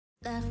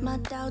Left my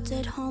doubts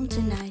at home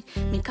tonight.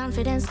 My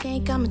confidence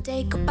cake, I'ma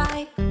take a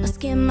bite. My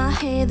skin, my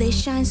hair, they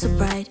shine so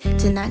bright.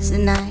 Tonight's the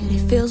night,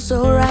 it feels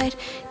so right.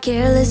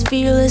 Careless,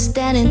 fearless,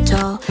 standing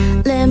tall.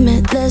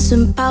 Limitless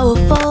and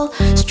powerful.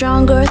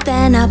 Stronger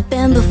than I've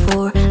been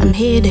before. I'm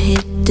here to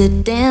hit the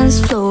dance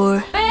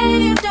floor.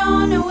 Baby, you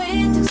don't know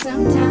it took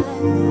some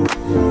time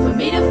for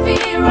me to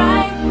feel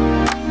right,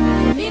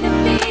 for me to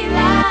feel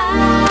like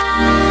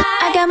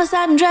I got my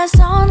satin dress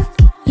on,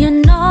 you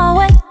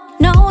know it.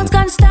 No one's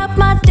gonna stop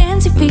my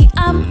dancing feet.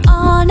 I'm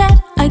on it,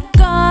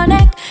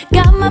 iconic.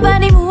 Got my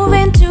body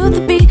moving to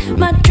the beat.